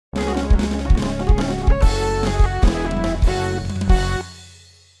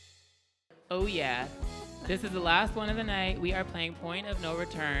Oh yeah. This is the last one of the night. We are playing Point of No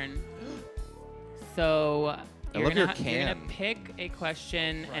Return. So you're gonna pick a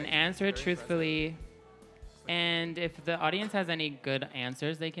question and answer it truthfully. And if the audience has any good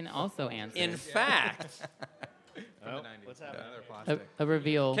answers, they can also answer. In fact, What's happening? A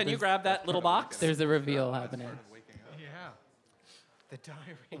reveal. can you grab that little box? There's a reveal happening. The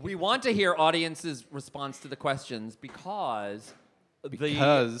diary. We want to hear audience's response to the questions because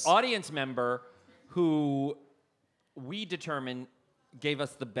the audience member who we determine gave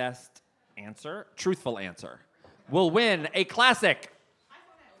us the best answer, truthful answer, will win a classic.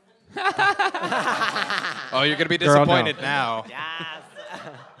 Oh, you're going to be disappointed now. Yes.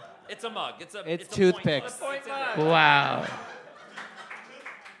 It's a mug. It's toothpicks. A point mug. Wow.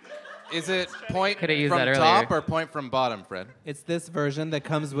 Is it point Coulda used from that top earlier. or point from bottom, Fred? It's this version that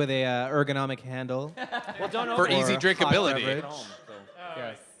comes with a ergonomic handle. Well, don't For open it. easy hot drinkability. beverage.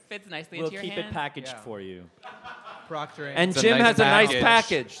 Yes. Fits nicely We'll into your keep hand. it packaged Yeah. for you. Procter And It's a Jim nice has a nice package.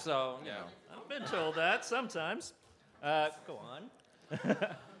 package, so you know. I've been told that sometimes. Go on.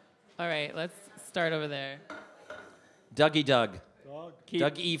 All right, let's start over there. Dougie Doug. Keep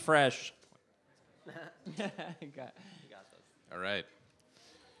Doug E. Fresh. Got- All right.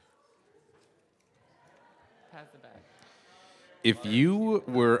 Pass it back. If you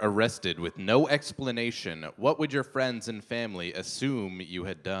were arrested with no explanation, what would your friends and family assume you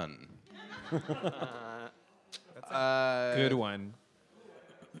had done? Good one.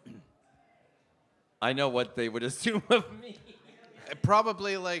 I know what they would assume of me.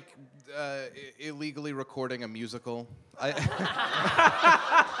 Probably like illegally recording a musical.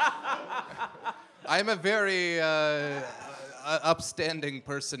 I'm a very upstanding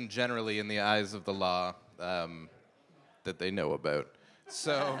person generally in the eyes of the law that they know about.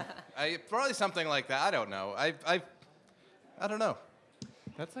 So probably something like that. I don't know. I don't know.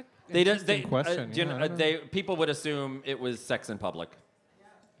 That's like They don't. interesting question. You know, I don't know. people would assume it was sex in public.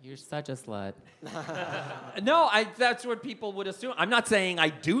 You're such a slut. No, that's what people would assume. I'm not saying I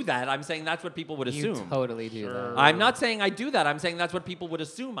do that. I'm saying that's what people would You assume. totally do that. I'm not saying I do that. I'm saying that's what people would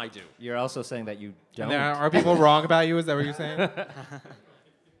assume I do. You're also saying that you don't. And are people wrong about you? Is that what you're saying?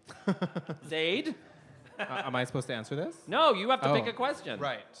 Zaid? Am I supposed to answer this? No, you have to Oh. pick a question.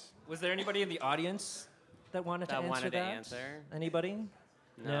 Right. Was there anybody in the audience that wanted to That answer wanted to that? answer? Anybody?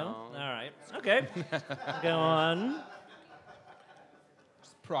 No. All right. Okay. Go on.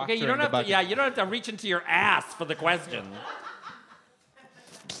 Okay, you don't have to. Yeah, you don't have to reach into your ass for the question.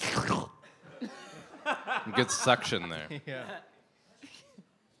 Good suction there. Yeah.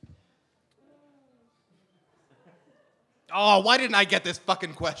 Oh, why didn't I get this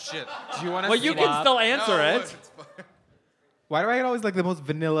fucking question? Do you want to Well, you can still answer No, it. it's fine. Why do I get always like the most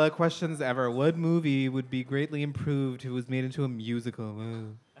vanilla questions ever? What movie would be greatly improved if it was made into a musical?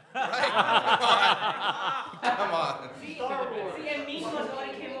 Come on.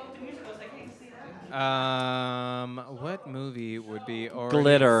 What movie would be already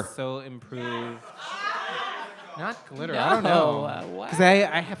Glitter. so improved? Not Glitter. No, I don't know. what? Because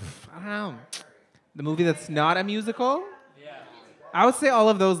I don't know. The movie that's not a musical? Yeah. I would say all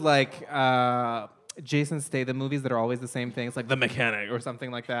of those like Jason Statham movies that are always the same thing. It's like The Mechanic or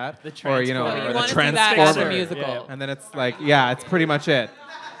something like that. Or you know, So you or The want to see that as a Transformer. musical. Yeah. And then it's like, yeah, it's pretty much it.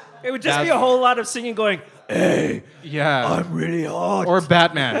 It would just be a That's- whole lot of singing going, hey, Yeah. I'm really hot. Or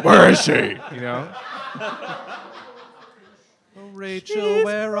Batman. Where is she? You know? Rachel,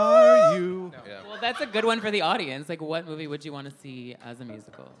 where are you? Yeah. Well, that's a good one for the audience. Like, what movie would you want to see as a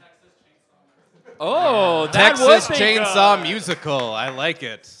musical? Oh, that Texas would be Chainsaw good. Musical. I like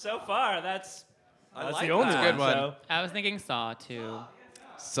it. So far, that's like the only that. Good one. So. I was thinking Saw too,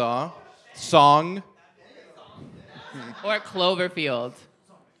 Saw. Song. or Cloverfield.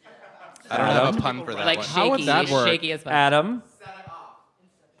 I don't have a pun for that Like one. shaky, How would that work? shaky as fuck. Adam.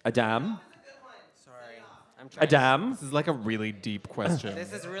 Adam. Sorry. I'm trying. Adam. This is like a really deep question.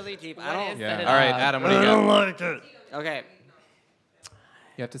 This is really deep. What I is don't. Yeah. Set It All right, Up? Adam, what do you got? like it. Okay.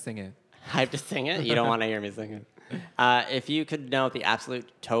 You have to sing it. I have to sing it. You don't want to hear me sing it. If you could know the absolute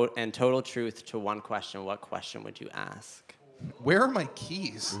and total truth to one question, what question would you ask? Where are my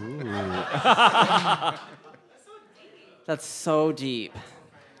keys? That's so deep.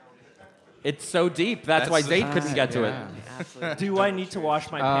 It's so deep. That's why That's- Zayd couldn't get to it. Yeah. Absolutely. Do I need to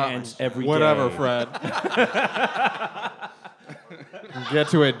wash my pants every day? Whatever, Fred. Get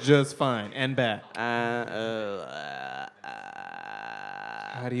to it just fine and back.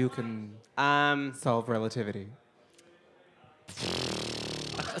 How do you can solve relativity?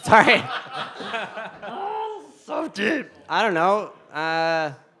 Sorry. So deep. I don't know.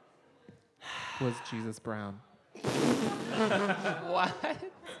 Was Jesus brown? What?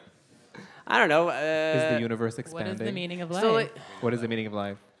 I don't know. Is the universe What expanding? is the meaning of life? So, What is the meaning of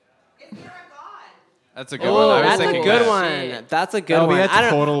life? That's a good Oh, one. I was that's a thinking good that. one. That's a good That'll be one. a I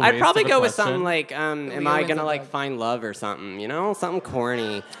don't total know. I'd waste probably of a go with question. something like, am I wins gonna of like love. find love or something? You know, something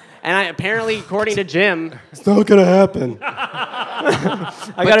corny. And apparently, according to Jim, It's not gonna happen.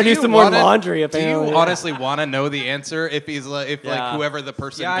 I But gotta do do you some more wanna- laundry. Do Apparently. you honestly want to know the answer if he's if Yeah. like whoever the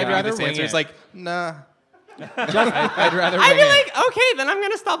person Yeah, I'd giving you rather this wing answer is it. like, nah. I'd rather I'd wing be it. like, okay, then I'm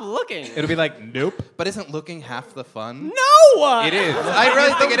gonna stop looking. It'll be like, nope. But isn't looking half the fun? No. It is. I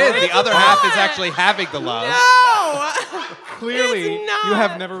really think it is. The other half is actually having the love. No. Clearly, It's not. you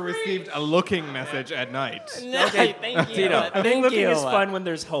have never received a looking message at night. No, thank you. Tito, I think Thank looking you. is fun when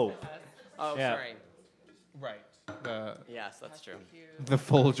there's hope. Oh, Yeah. sorry. Right. Yes, that's true. The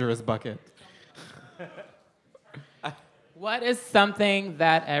Folgers bucket. What is something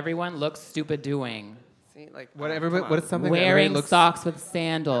that everyone looks stupid doing? See, like What come is on. something that everybody Wearing looks socks with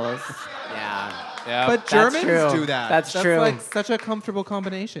sandals. Yeah. Yeah. But That's Germans true. do that. That's true. like such a comfortable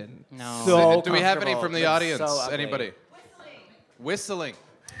combination. No. So do we have any comfortable, from the but audience? so ugly. Anybody? Whistling.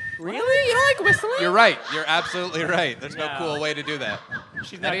 Really? You don't like whistling? You're right. You're absolutely right. There's no Yeah. cool way to do that.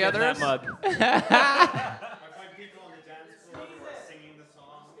 She's not Any getting others? that mug.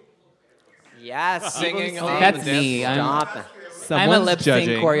 Yes. Singing People on say- the That's dance me. floor. Stop. I'm a Someone's lip sync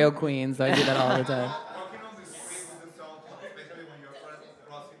judging. choreo queen, so I do that all the time.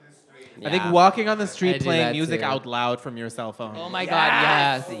 I think Yeah. walking on the I street do playing that music too. out loud from your cell phone. Oh my God,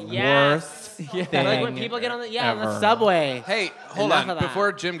 yes. Worst thing Like when people get on the on the ever. subway. Hey, hold Enough on. of that.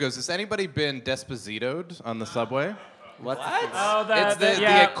 Before Jim goes, has anybody been Despacito'd on the subway? What? Oh, It's the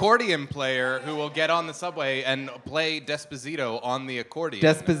yeah. accordion player who will get on the subway and play Despacito on the accordion.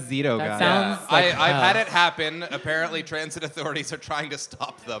 Despacito That guy. sounds like I've had hell. it happen. Apparently, transit authorities are trying to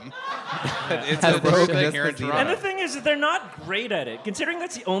stop them. It's Has a real broken thing here in Despacito. And Toronto. the thing is that they're not great at it. Considering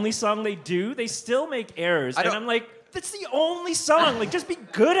that's the only song they do, they still make errors. I And don't- I'm like, that's the only song. Like, just be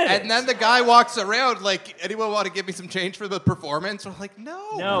good at it. And then the guy walks around like, anyone want to give me some change for the performance? We're like,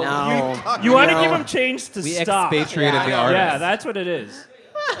 no. No. No. You want to No. give them change to We stop. expatriated the Yeah. artist. Yeah, that's what it is.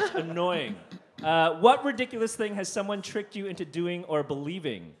 Annoying. What ridiculous thing has someone tricked you into doing or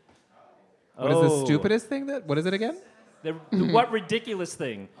believing? What is the stupidest thing that? What is it again? What ridiculous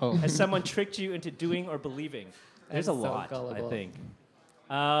thing Oh. has someone tricked you into doing or believing? There's a I'm so lot, gullible.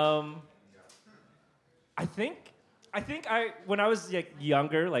 I think. I think when I was like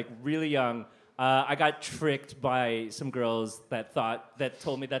younger, like really young, I got tricked by some girls that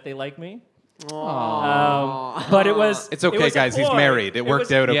told me that they liked me. But it was It's okay, it was a guys. He's ploy. married. It worked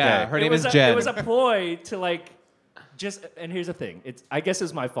was- out okay. Yeah, her it name was is a- Jen. It was a ploy to like just. And here's the thing. I guess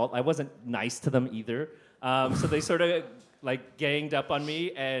it's my fault. I wasn't nice to them either. So they sort of like ganged up on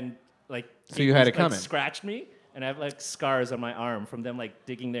me and like. So you had it like, coming. Scratched me, and I have like scars on my arm from them like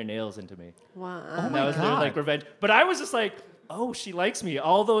digging their nails into me. Wow. And that was their like revenge. But I was just like, oh, she likes me.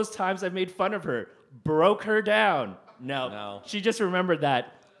 All those times I made fun of her, broke her down. No. She just remembered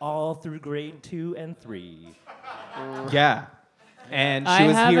that all through grade 2 and 3. Yeah. And she I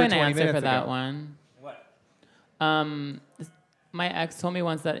was have here an 20 answer minutes for that ago. one. What? My ex told me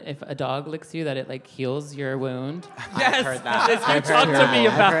once that if a dog licks you, that it like heals your wound. I've heard that. You talked to me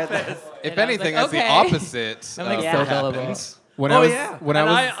I've about heard this. that. If And I was anything, like, it's the okay. opposite. I'm like of so what gullible. happens. When Oh, I was yeah. when I And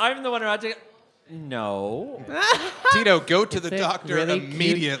was I'm the one who had to. No. Tito, go to the It's a doctor really cute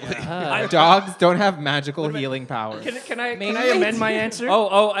immediately. dogs don't have magical healing powers. Can I Maybe amend they my do. answer?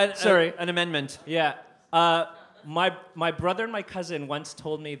 Sorry. An amendment. Yeah. My brother and my cousin once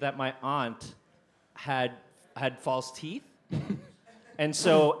told me that my aunt had false teeth. And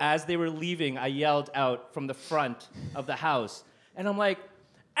so as they were leaving, I yelled out from the front of the house. And I'm like,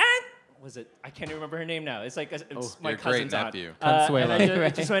 Aunt, was it? I can't even remember her name now. It's like it's my your cousin's aunt. great-nephew. Consuelo. And I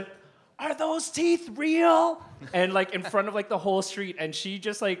just went, are those teeth real? And like in front of like the whole street. And she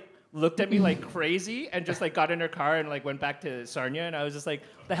just like looked at me like crazy and just like got in her car and like went back to Sarnia. And I was just like,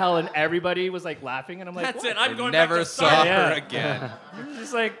 the hell? And everybody was like laughing. And I'm like, That's what? it. I'm going Never back to saw Sarnia. her Yeah. again. I'm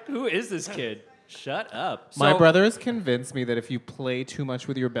just like, who is this kid? Shut up. My So- brothers convinced me that if you play too much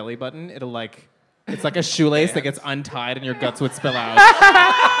with your belly button, it'll like it's like a shoelace that gets untied and your guts would spill out.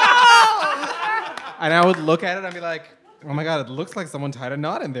 And I would look at it and be like, oh my god, it looks like someone tied a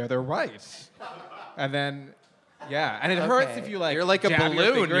knot in there. They're right. And then yeah, and it hurts if you like You're like a jab your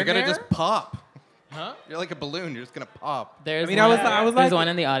balloon. finger You're in gonna there. just pop. Huh? You're like a balloon. You're just gonna pop. There's I mean, I was there's like- one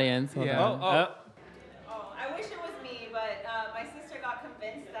in the audience. Hold Yeah. on. Oh, I wish it was me, but my sister got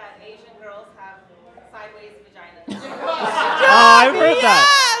convinced that Asian girls have sideways vaginas. I've heard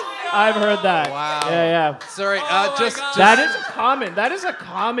that. I've heard that. Wow. Yeah. Sorry, my just God. That is common. That is a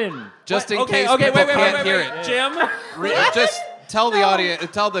common. just in Okay. case Okay. people Wait. can't hear it. Jim. Just tell the audience,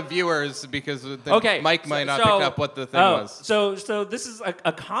 tell the viewers, because Mike might not pick up what the thing was. So this is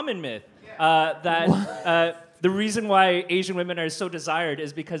a common myth that the reason why Asian women are so desired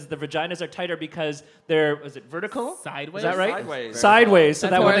is because the vaginas are tighter because they're, is it vertical? Sideways? Is that right? Sideways. Sideways, so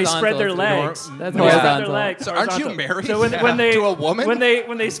That's that when they spread their horizontal. legs, That's when they spread their horizontal. legs, So aren't you horizontal. married So when they to a woman? when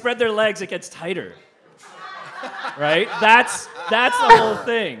they spread their legs, it gets tighter. Right? That's the whole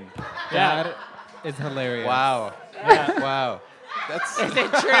thing. Yeah. That is hilarious. Wow. Wow. That's Is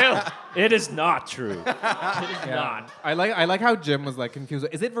it true? It is not true. It is not. I like how Jim was like confused.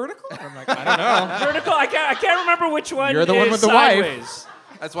 Is it vertical? I'm like, I don't know. Vertical. I can't remember which one. You're the is one with the wife. sideways.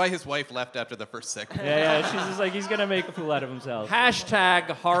 That's why his wife left after the first segment. Yeah. She's just like, he's gonna make a fool out of himself. Hashtag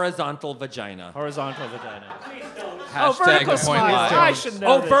horizontal vagina. Horizontal vagina. Hashtag vertical the point smile. lies. I should know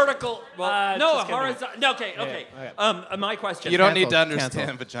Oh, this. vertical. Well, no, just kidding. horizontal. No, okay. My question. You don't need to Cancel.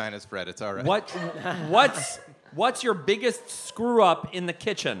 understand vaginas, Fred. It's all right. What's your biggest screw up in the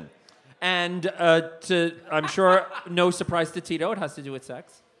kitchen? And I'm sure, no surprise to Tito, it has to do with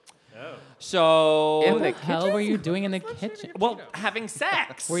sex. Oh. So, What the hell were you doing in the kitchen? well, having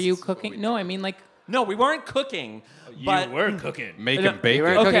sex. Were you cooking? No, I mean like. No, we weren't cooking. But You were cooking. Making bacon. You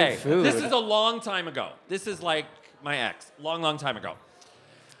weren't okay, cooking food. this is a long time ago. This is like my ex, long time ago.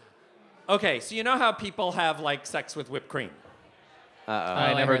 Okay, so you know how people have like sex with whipped cream? I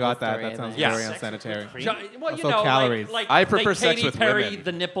I never heard got the that. story, That sounds Yeah. very Sex unsanitary. Well, you Also know, calories. like I prefer like sex Katy with Perry, women.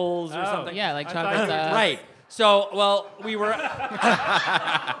 the nipples or something. Yeah, like I chocolate thought- sauce. Right. So, well, we were.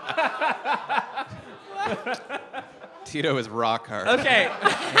 Tito is rock hard. Okay.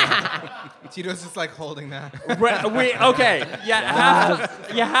 Tito's just like holding that. Okay.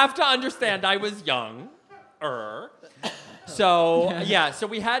 You have to understand. I was young. So yeah. So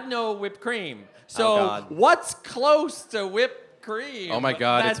we had no whipped cream. So God. what's close to whipped cream? Oh my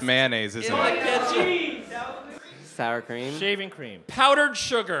God, that's it's mayonnaise, in isn't the it? kitchen? Sour cream. Shaving cream. Powdered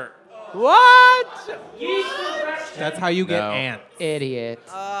sugar. What? That's how you get No. ants. Idiot.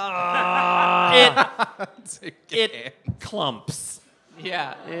 It clumps.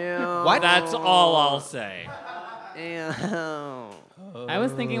 Yeah. Ew. What? That's all I'll say. Ew. I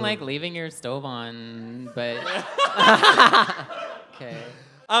was thinking like leaving your stove on, but. Okay.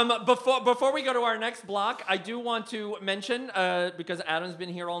 Before we go to our next block, I do want to mention because Adam's been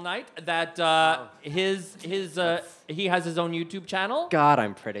here all night that he has his own YouTube channel. God,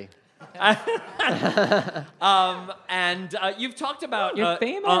 I'm pretty. And you've talked about You're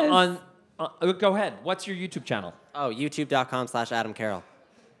famous. Go ahead. What's your YouTube channel? Oh, youtube.com/Adam Carroll.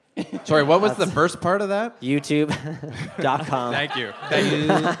 Sorry, what was the first part of that? youtube.com. Thank you.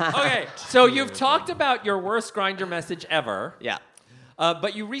 Okay, so you've talked about your worst Grindr message ever. Yeah.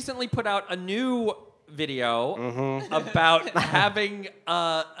 But you recently put out a new video about having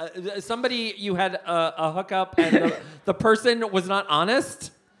somebody you had a hookup and the person was not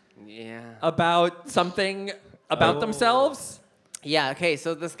honest Yeah. about something about themselves. Yeah, okay,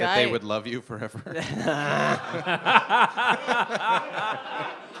 so this guy. That they would love you forever.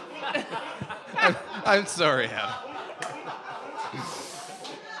 I'm sorry, Adam.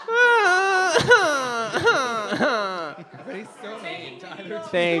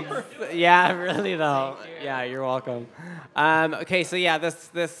 Thanks. Yeah, really though. Yeah, you're welcome. Okay, so yeah,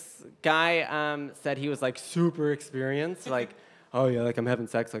 this guy said he was like super experienced, like, oh yeah, like I'm having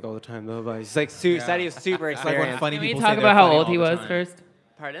sex like all the time. Blah, blah. He's like said he was super It's like when experienced. funny Can we people talk say about they're how funny old all he the was time. first?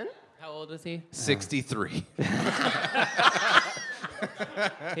 Pardon? How old was he? 63.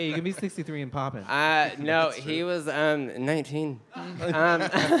 Hey, you can be 63 and popping. No, he was 19.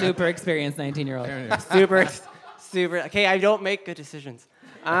 Super experienced 19-year-old. Super. Okay, I don't make good decisions.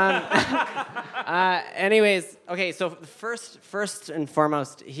 Anyways, okay. So first and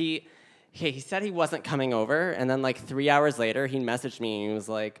foremost, he said he wasn't coming over, and then like 3 hours later, he messaged me and he was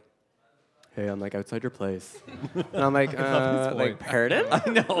like, "Hey, I'm like outside your place," and I'm like, "Pardon?" I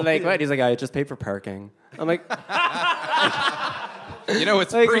know. Like what? He's like, "I just paid for parking." I'm like, You know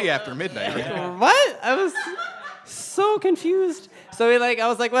it's free after midnight. Right? "What?" I was so confused. So I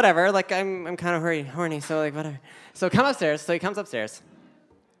was like, "Whatever." Like I'm kind of horny, so like whatever. So come upstairs. So he comes upstairs,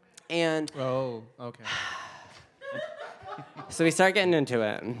 and Oh, okay. so we start getting into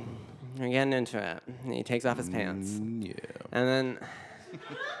it. We're getting into it. And he takes off his pants, Yeah. and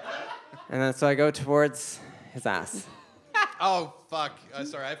then so I go towards his ass. Oh, fuck.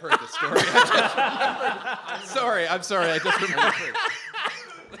 Sorry, I've heard this story. I'm sorry. I just remembered.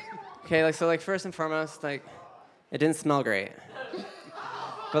 Okay, so first and foremost, it didn't smell great.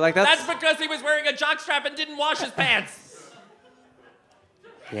 But That's because he was wearing a jockstrap and didn't wash his pants.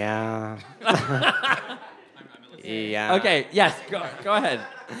 Yeah. Yeah. Okay. Yes. Go ahead.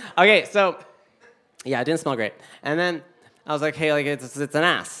 Okay, so yeah, it didn't smell great. And then I was like, hey, like it's an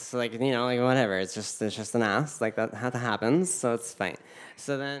ass. So like, you know, like whatever. It's just an ass. Like that happens. So it's fine.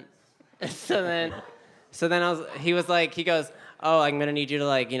 So then he goes, oh, I'm gonna need you to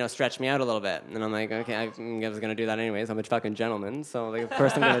like, you know, stretch me out a little bit. And I'm like, okay, I was gonna do that anyways. I'm a fucking gentleman, so like, of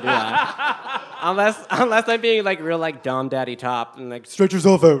course I'm gonna do that. unless I'm being like real like Dom Daddy Top and like Stretch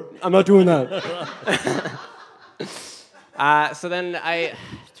yourself out. I'm not doing that. So then I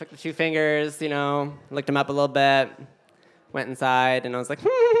took the 2 fingers, you know, licked them up a little bit, went inside, and I was like,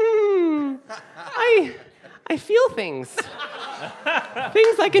 I feel things.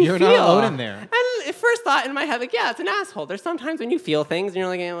 Things I can You're feel. not alone in there. And at first thought in my head, like, yeah, it's an asshole. There's sometimes when you feel things and you're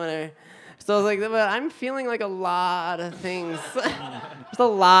like, yeah, whatever. So I was like, but I'm feeling like a lot of things. There's a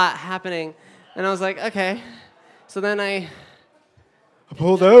lot happening. And I was like, okay. So then I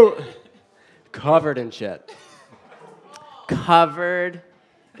pulled out. Covered in shit. Covered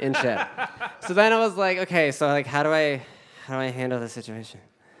in shit. So then I was like, okay, so like, how do I handle this situation?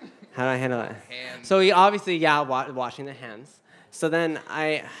 How do I handle it? So he obviously, washing the hands. So then but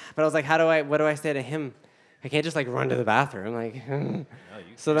I was like, what do I say to him? I can't just like run to the bathroom. Like,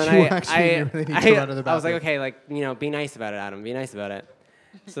 so then really need to run to the bathroom. I was like, okay, like, you know, be nice about it, Adam. Be nice about it.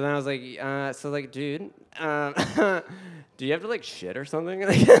 So then I was like, dude, do you have to like shit or something?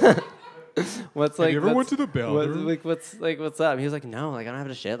 What's like? Have you ever went to the bathroom? What's up? He was like, no, like I don't have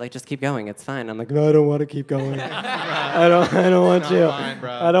to shit. Like just keep going. It's fine. I'm like, No, I don't want to keep going. I don't want to. Fine, bro.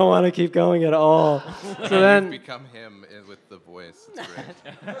 I don't want to keep going at all. So then become him with the voice. It's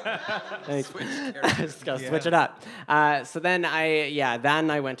Thanks. Switch characters. Just gotta switch it up. So then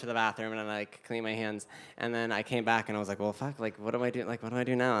I went to the bathroom and I like cleaned my hands, and then I came back and I was like, well, fuck, like what do I do? Like what do I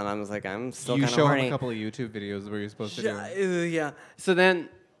do now? And I was like, I'm still kind of horny. You show him a couple of YouTube videos where you're supposed to do it. Yeah. So then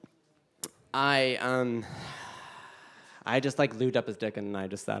I just like lubed up his dick and I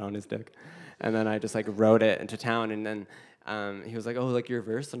just sat on his dick, and then I just like rode it into town, and then he was like, oh, like you're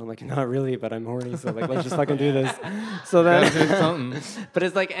versed, and I'm like, not really, but I'm horny, so like let's just fucking do this. So then, but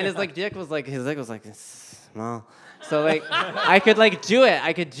his dick was like small, so like I could do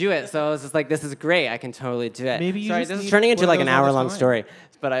it. So I was just like, this is great, I can totally do it. Maybe this is turning into like an hour-long story.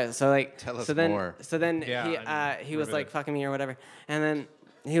 But Tell us more. So then he was like fucking me or whatever, and then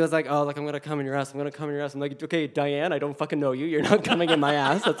he was like, oh, like I'm gonna come in your ass. I'm like, okay, Diane, I don't fucking know you. You're not coming in my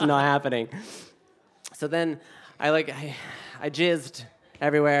ass. That's not happening. So then I jizzed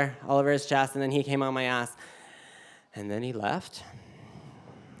everywhere, all over his chest, and then he came on my ass. And then he left.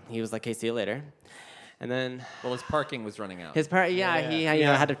 He was like, okay, see you later. And then... Well, his parking was running out. He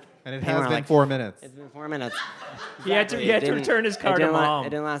had to... And it has been 4 minutes. It's been 4 minutes. He had to return his car to mom. It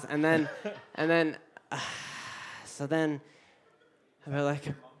didn't last. And then, so then, about like...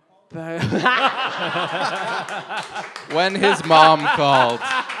 When his mom called.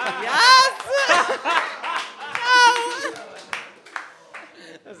 Yes!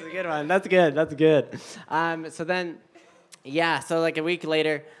 That's a good one. That's good. So then, so like a week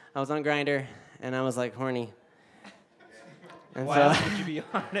later, I was on Grindr, and I was like horny. And Why else would you be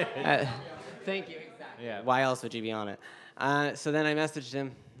on it? Thank you. Exactly. Yeah. Why else would you be on it? So then I messaged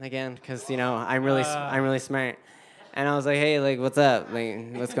him again, because I'm really smart. And I was like, hey, like, what's up?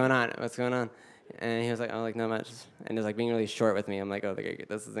 Like, what's going on? And he was like, oh, like, not much. And he was like being really short with me. I'm like, oh,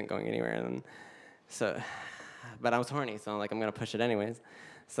 this isn't going anywhere. And so, but I was horny, so I'm like, I'm gonna push it anyways.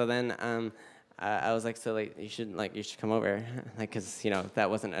 So then I was like, so like, you should come over, like, cause that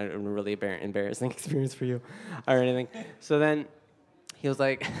wasn't a really embarrassing experience for you, or anything. So then he was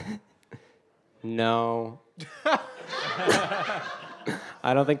like, no,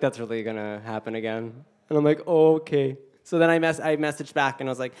 I don't think that's really gonna happen again. And I'm like, oh, okay. So then I messaged back and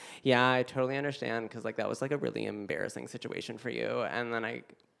I was like, yeah, I totally understand, because like that was like a really embarrassing situation for you. And then I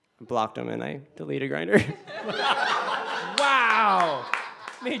blocked him and I deleted Grindr. Wow!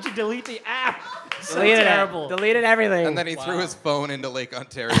 Made you delete the app. So terrible. Deleted everything. And then he threw his phone into Lake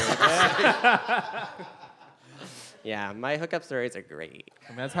Ontario. Yeah, my hookup stories are great.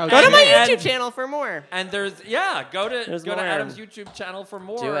 And that's how. Go to my YouTube channel for more. And go to Adam's YouTube channel for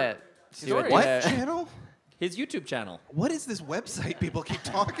more. Do it. What channel? His YouTube channel. What is this website people keep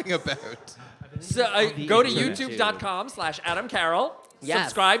talking about? So go to youtube.com/Adam Carroll. Yes.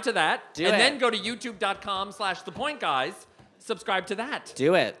 Subscribe to that. Do and it. then go to youtube.com/ThePointGuys. Subscribe to that.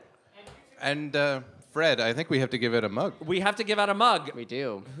 Do it. And Fred, I think we have to give it a mug. We have to give out a mug. We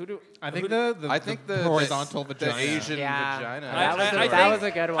do. I think the horizontal vagina. The Asian vagina. That was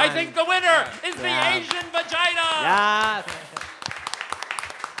a good one. I think the winner is the Asian vagina. Yes.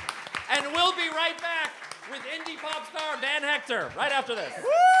 And we'll be right back with indie pop star Van Hector right after this.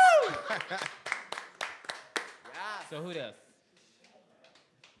 Woo! So who does?